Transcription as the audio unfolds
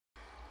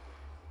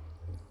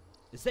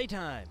It's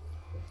daytime.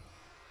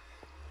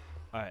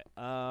 All right.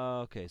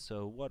 Okay.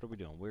 So what are we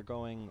doing? We're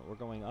going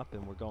up,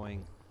 and we're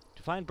going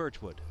to find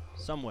birchwood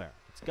somewhere.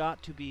 It's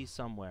got to be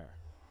somewhere.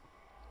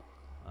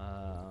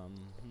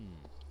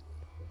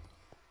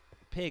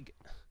 Pig,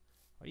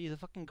 are you the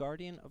fucking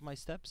guardian of my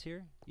steps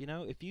here? You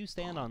know, if you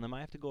stand on them, I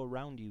have to go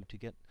around you to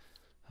get.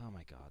 Oh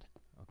my god.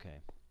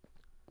 Okay.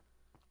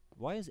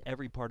 Why is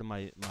every part of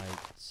my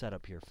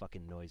setup here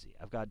fucking noisy?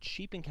 I've got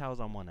sheep and cows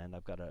on one end.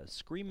 I've got a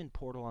screaming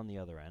portal on the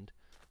other end.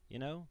 You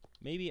know?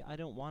 Maybe I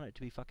don't want it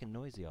to be fucking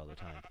noisy all the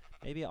time.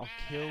 Maybe I'll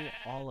kill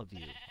all of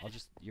you.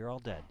 You're all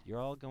dead. You're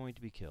all going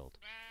to be killed.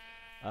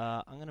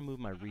 I'm gonna move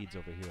my reeds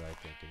over here, I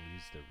think, and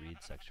use the reed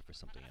section for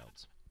something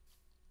else.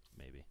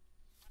 Maybe.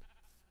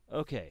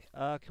 Okay,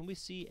 can we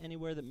see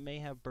anywhere that may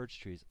have birch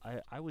trees?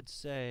 I would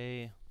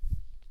say...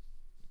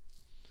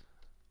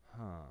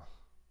 Huh.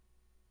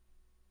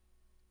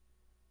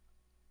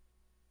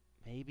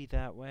 Maybe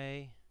that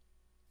way?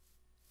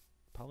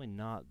 Probably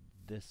not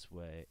this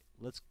way.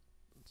 Let's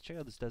check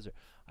out this desert.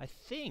 I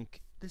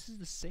think this is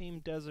the same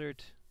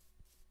desert.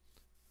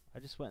 I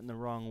just went in the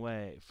wrong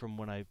way from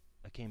when I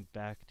came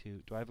back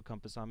to... Do I have a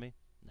compass on me?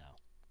 No.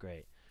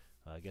 Great.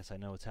 I guess I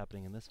know what's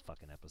happening in this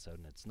fucking episode,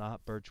 and it's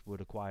not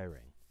birchwood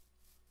acquiring.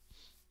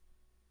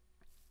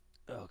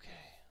 Okay.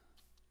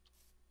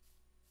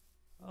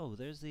 Oh,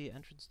 there's the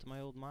entrance to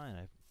my old mine.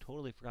 I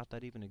totally forgot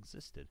that even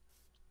existed.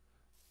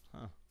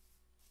 Huh.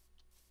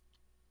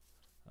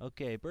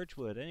 Okay,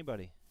 birchwood.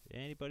 Anybody?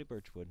 Anybody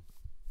birchwood?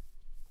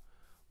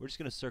 We're just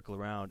going to circle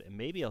around, and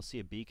maybe I'll see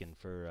a beacon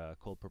for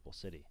Cold Purple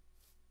City.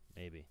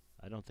 Maybe.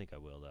 I don't think I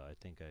will, though. I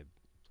think I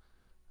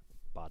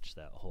botched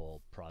that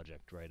whole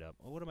project right up.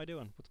 Oh, what am I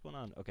doing? What's going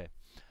on? Okay.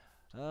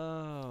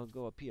 Oh,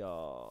 go up here.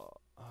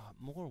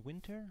 More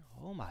winter?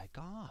 Oh my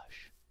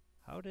gosh.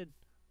 How did...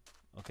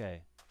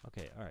 Okay.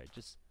 Okay, alright.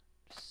 Just...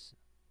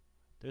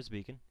 There's a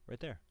beacon. Right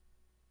there.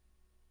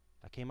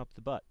 I came up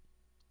the butt.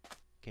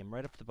 Came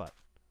right up the butt.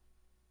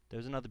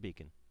 There's another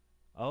beacon.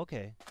 Oh,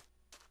 okay.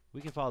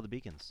 We can follow the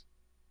beacons.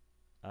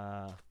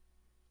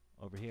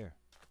 Over here.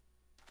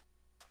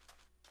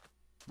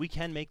 We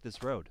can make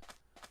this road.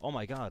 Oh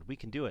my god, we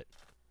can do it.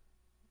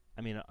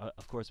 I mean,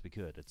 of course we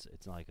could. It's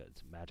not like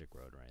it's a magic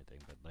road or anything,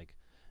 but like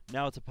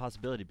now it's a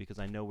possibility because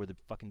I know where the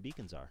fucking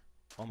beacons are.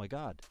 Oh my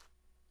god.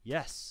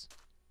 Yes.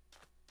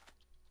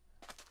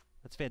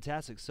 That's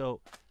fantastic. So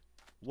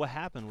what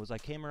happened was I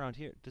came around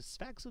here. Does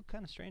Spax look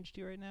kind of strange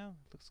to you right now?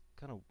 It looks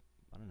kind of,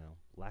 I don't know,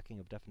 lacking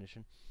of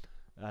definition.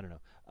 I don't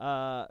know.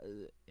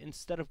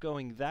 Instead of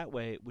going that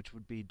way, which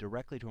would be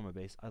directly to my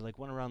base, I like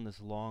went around this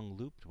long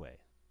looped way.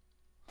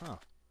 Huh.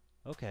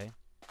 Okay.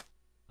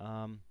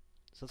 So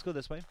let's go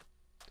this way.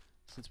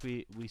 Since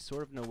we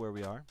sort of know where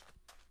we are.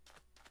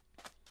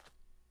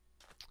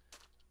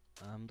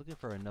 I'm looking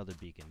for another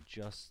beacon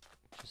just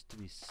to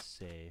be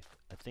safe.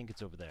 I think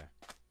it's over there.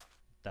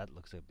 That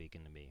looks like a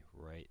beacon to me,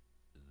 right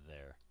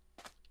there.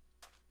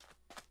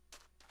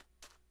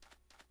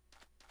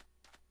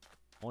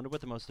 I wonder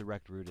what the most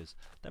direct route is.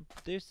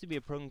 There used to be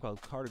a program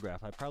called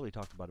Cartograph. I probably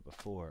talked about it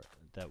before.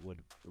 That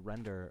would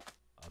render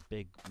a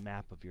big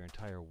map of your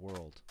entire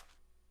world.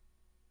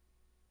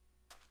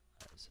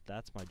 Alright, so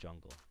that's my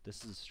jungle.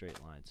 This is a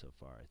straight line so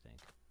far, I think.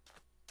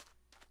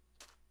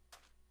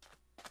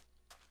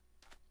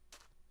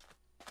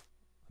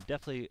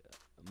 Definitely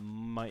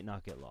might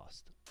not get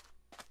lost.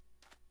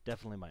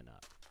 Definitely might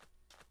not.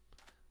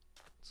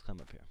 Let's climb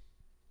up here.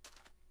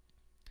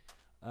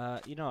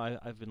 You know,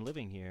 I've been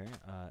living here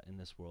in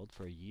this world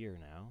for a year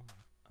now.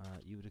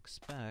 You would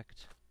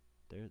expect...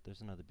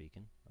 There's another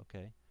beacon.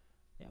 Okay.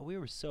 Yeah, we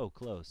were so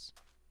close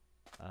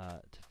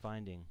to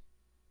finding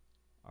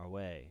our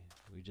way.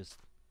 We just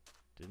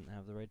didn't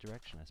have the right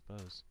direction, I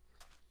suppose.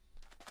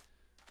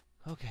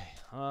 Okay.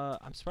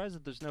 I'm surprised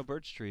that there's no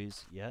birch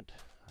trees yet.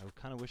 I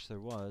kind of wish there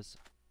was.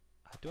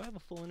 Do I have a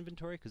full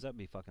inventory? Because that'd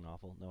be fucking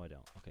awful. No, I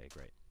don't. Okay,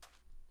 great.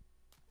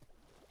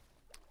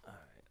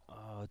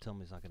 Oh, tell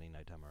me it's not getting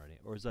nighttime already.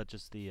 Or is that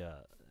just the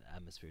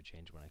atmosphere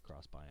change when I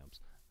cross biomes?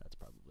 That's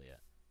probably it.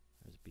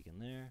 There's a beacon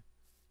there.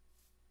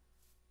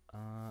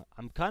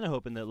 I'm kind of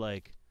hoping that,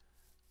 like,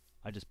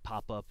 I just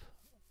pop up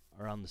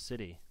around the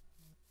city.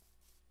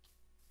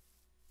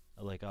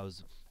 Like, I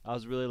was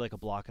really, like, a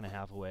block and a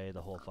half away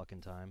the whole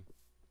fucking time.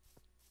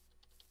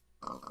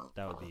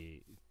 That would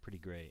be pretty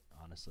great,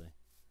 honestly.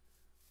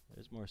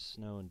 There's more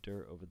snow and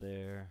dirt over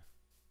there.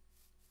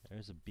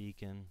 There's a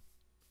beacon.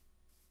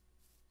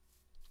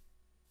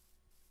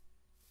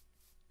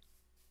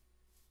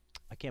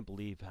 I can't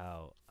believe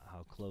how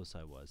close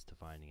I was to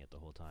finding it the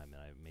whole time,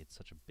 and I made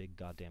such a big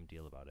goddamn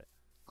deal about it.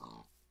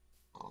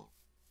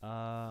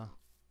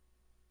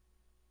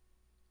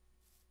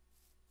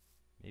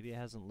 Maybe it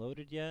hasn't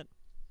loaded yet?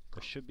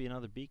 There should be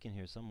another beacon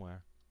here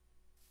somewhere.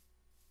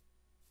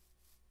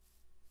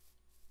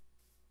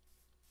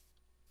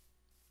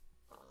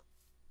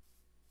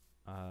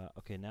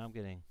 Okay, now I'm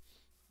getting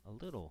a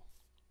little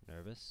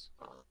nervous.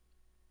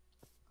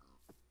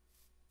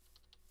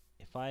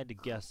 If I had to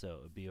guess, though,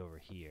 it would be over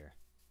here.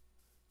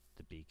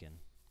 The beacon.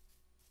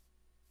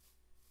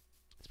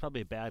 It's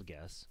probably a bad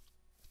guess.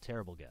 It's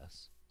Terrible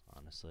guess,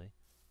 honestly.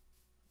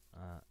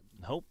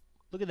 Nope.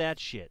 Look at that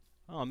shit.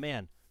 Oh,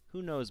 man.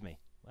 Who knows me?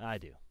 I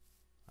do.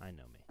 I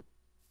know me.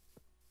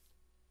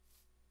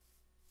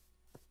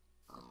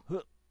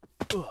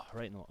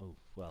 Right in the... Oh,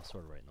 well,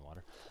 sort of right in the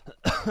water.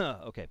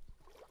 Okay.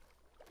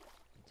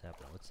 What's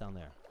happening? What's down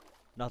there?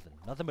 Nothing.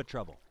 Nothing but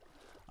trouble.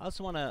 I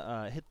also want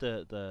to hit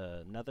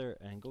the nether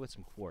and go get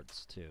some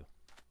quartz, too.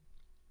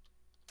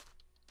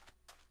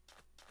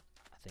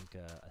 I think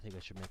I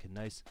should make a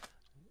nice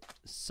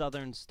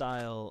southern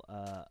style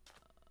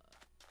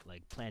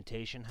like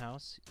plantation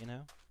house, you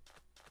know?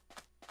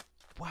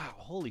 Wow,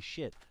 holy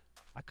shit.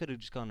 I could have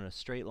just gone in a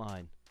straight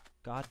line.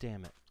 God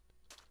damn it.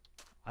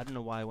 I don't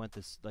know why I went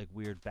this like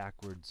weird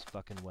backwards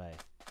fucking way.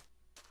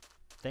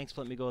 Thanks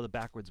for letting me go the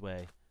backwards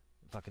way,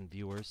 fucking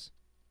viewers.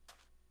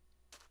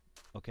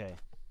 Okay.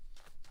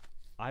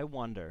 I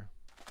wonder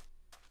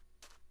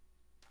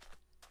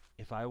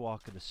if I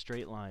walk in a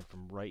straight line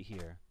from right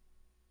here.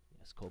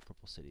 Yes, Cold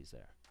Purple City's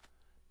there.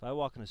 If I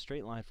walk in a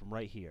straight line from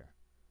right here,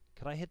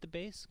 could I hit the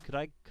base? Could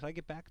I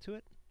get back to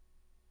it?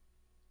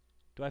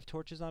 Do I have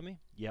torches on me?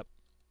 Yep.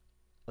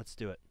 Let's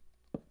do it.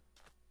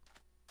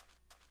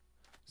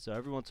 So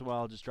every once in a while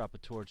I'll just drop a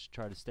torch to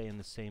try to stay in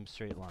the same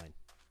straight line.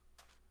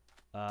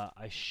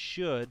 I've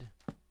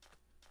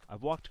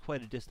walked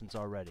quite a distance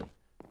already,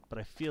 but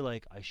I feel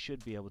like I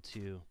should be able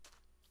to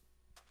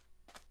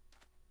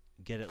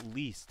get at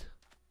least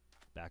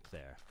back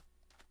there.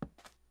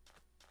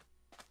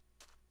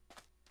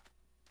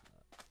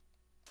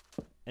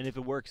 And if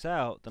it works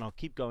out, then I'll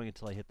keep going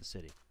until I hit the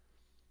city.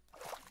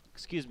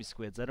 Excuse me,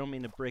 squids. I don't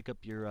mean to break up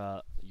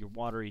your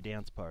watery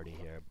dance party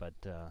here, but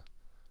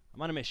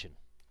I'm on a mission.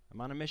 I'm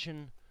on a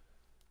mission.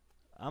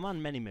 I'm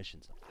on many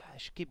missions. I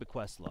should keep a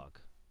quest log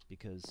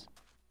because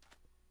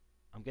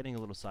I'm getting a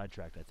little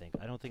sidetracked, I think.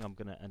 I don't think I'm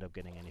going to end up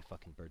getting any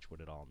fucking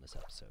birchwood at all in this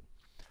episode.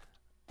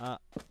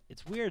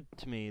 It's weird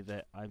to me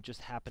that I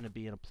just happen to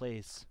be in a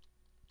place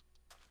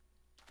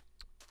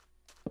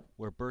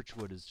where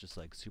birchwood is just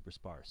like super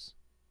sparse.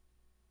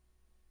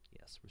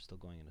 Yes, we're still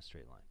going in a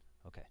straight line.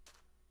 Okay.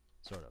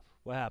 Sort of.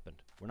 What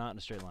happened? We're not in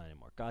a straight line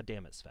anymore. God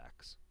damn it,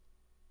 Sphax.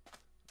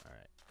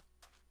 Alright.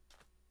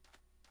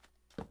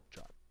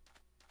 Drop.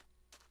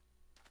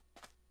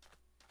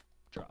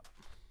 Drop.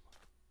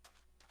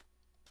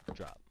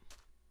 Drop.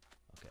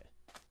 Okay.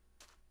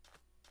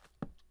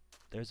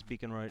 There's a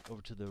beacon right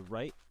over to the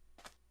right.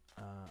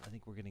 I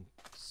think we're getting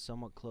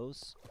somewhat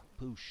close.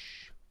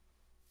 Poosh.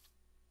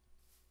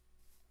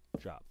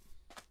 Drop.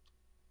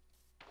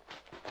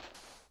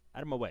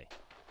 Out of my way.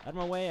 Out of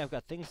my way, I've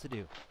got things to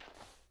do.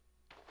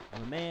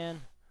 I'm a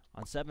man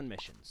on 7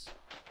 missions.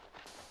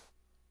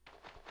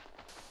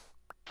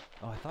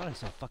 Oh, I thought I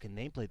saw a fucking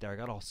nameplate there. I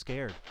got all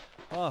scared.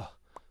 Oh,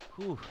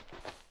 whew.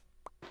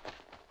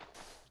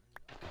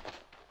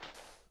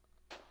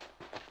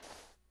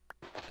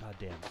 God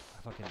damn.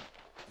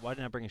 Why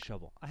didn't I bring a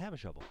shovel? I have a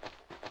shovel.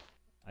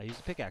 I use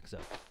a pickaxe, though.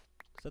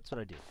 Because that's what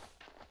I do.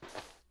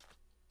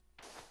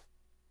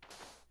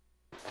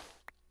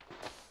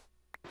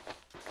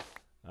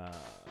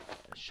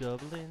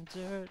 Shoveling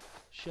dirt,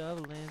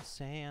 shoveling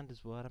sand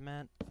is what I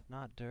meant.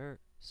 Not dirt,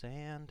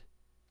 sand.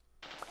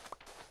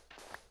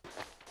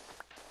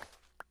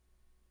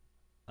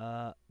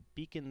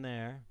 Beacon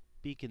there,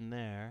 beacon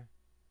there.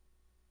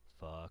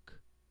 Fuck.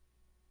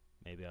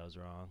 Maybe I was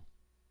wrong.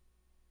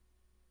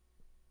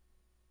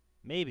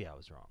 Maybe I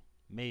was wrong.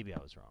 Maybe I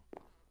was wrong.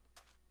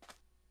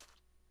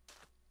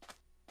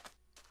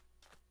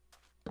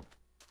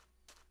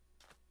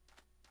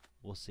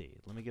 We'll see.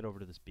 Let me get over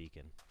to this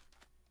beacon.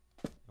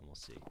 And we'll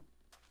see.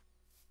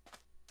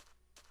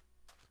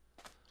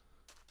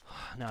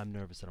 Now I'm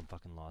nervous that I'm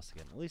fucking lost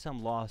again. At least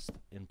I'm lost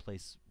in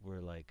place where,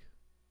 like...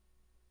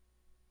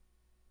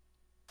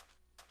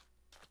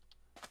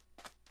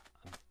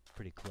 I'm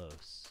pretty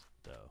close,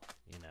 though,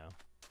 you know?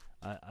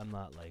 I'm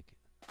not, like...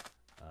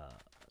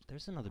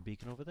 there's another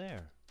beacon over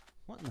there.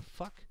 What in the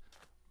fuck?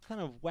 What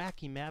kind of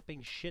wacky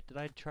mapping shit did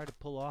I try to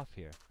pull off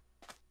here?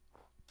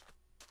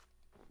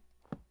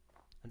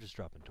 I'm just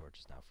dropping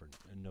torches now for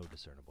no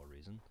discernible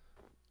reason.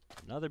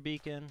 Another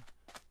beacon.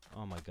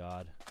 Oh my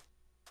god.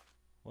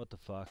 What the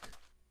fuck?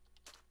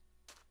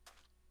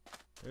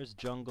 There's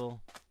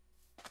jungle.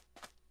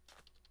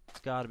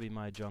 It's gotta be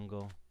my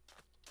jungle.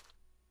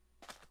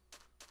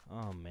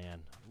 Oh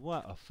man.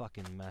 What a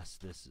fucking mess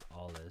this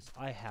all is.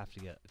 I have to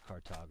get a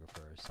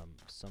cartographer or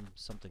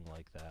something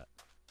like that.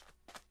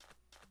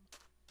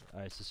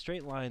 Alright, so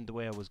straight line the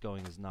way I was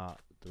going is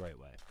not the right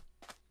way.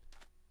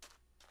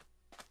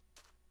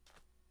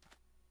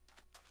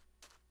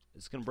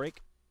 It's gonna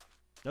break.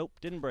 Nope,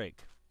 didn't break.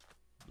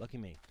 Lucky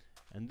me.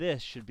 And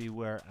this should be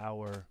where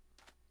our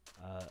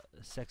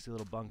sexy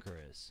little bunker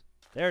is.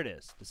 There it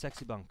is, the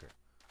sexy bunker.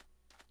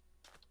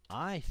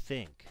 I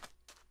think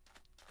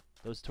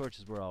those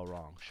torches were all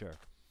wrong, sure.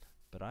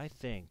 But I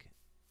think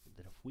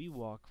that if we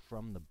walk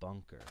from the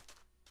bunker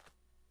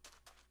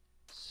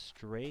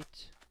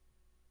straight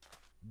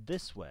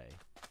this way,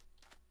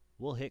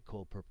 we'll hit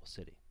Cold Purple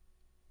City.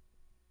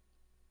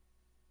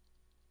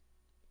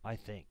 I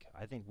think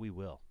we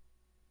will.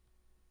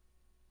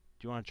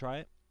 Do you want to try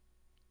it?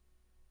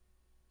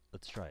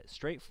 Let's try it.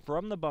 Straight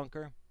from the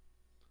bunker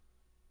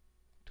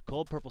to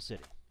Cold Purple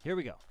City. Here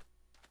we go.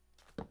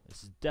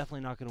 This is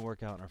definitely not going to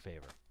work out in our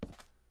favor.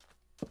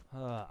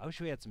 I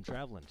wish we had some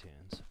traveling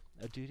tunes.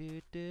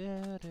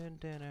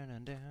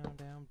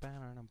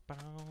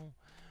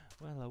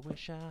 Well, I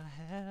wish I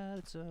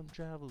had some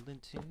traveling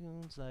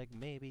tunes, like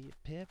maybe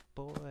a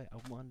Pip-Boy. I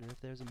wonder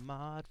if there's a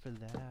mod for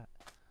that.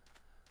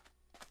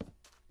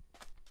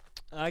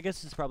 I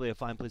guess it's probably a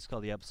fine place to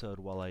call the episode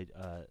while I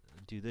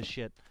do this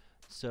shit.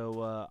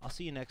 So I'll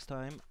see you next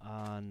time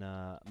on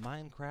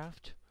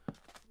Minecraft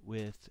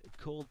with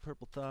Cold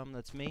Purple Thumb.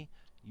 That's me,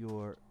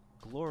 your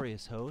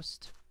glorious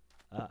host.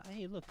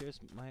 Hey, look,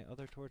 there's my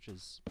other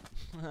torches.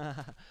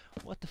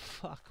 What the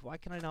fuck? Why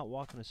can I not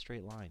walk in a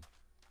straight line?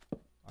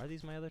 Are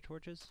these my other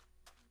torches?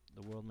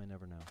 The world may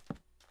never know.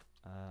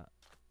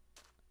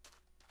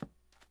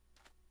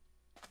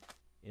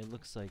 It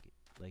looks like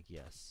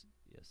yes.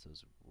 Yes,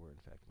 those were in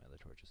fact my other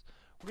torches.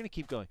 We're gonna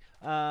keep going.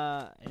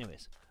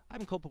 Anyways,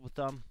 I'm Cold Purple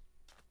Thumb.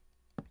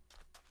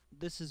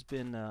 This has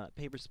been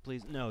Papers,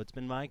 Please. No, it's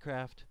been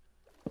Minecraft.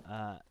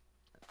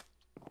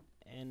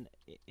 And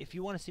if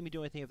you want to see me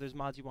do anything, if there's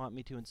mods you want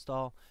me to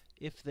install,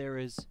 if there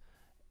is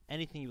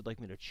anything you would like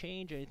me to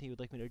change, anything you would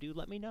like me to do,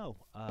 let me know,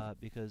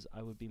 because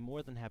I would be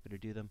more than happy to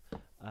do them.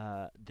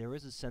 There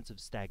is a sense of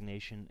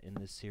stagnation in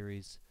this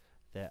series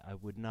that I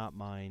would not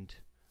mind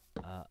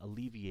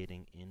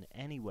alleviating in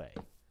any way.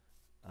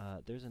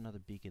 There's another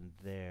beacon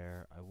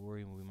there. I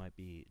worry we might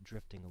be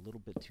drifting a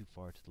little bit too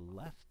far to the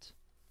left,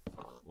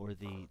 or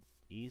the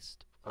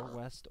east, or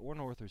west, or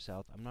north or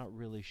south. I'm not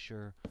really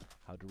sure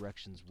how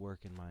directions work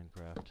in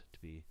Minecraft, to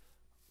be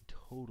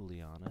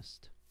totally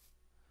honest.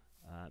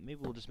 Maybe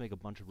we'll just make a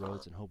bunch of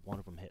roads and hope one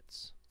of them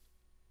hits.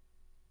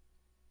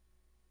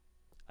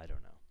 I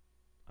don't know.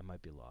 I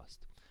might be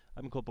lost.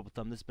 I'm Cold Purple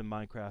Thumb. This has been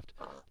Minecraft.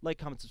 Like,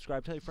 comment,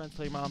 subscribe, tell your friends,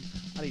 tell your mom.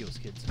 Adios,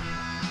 kids.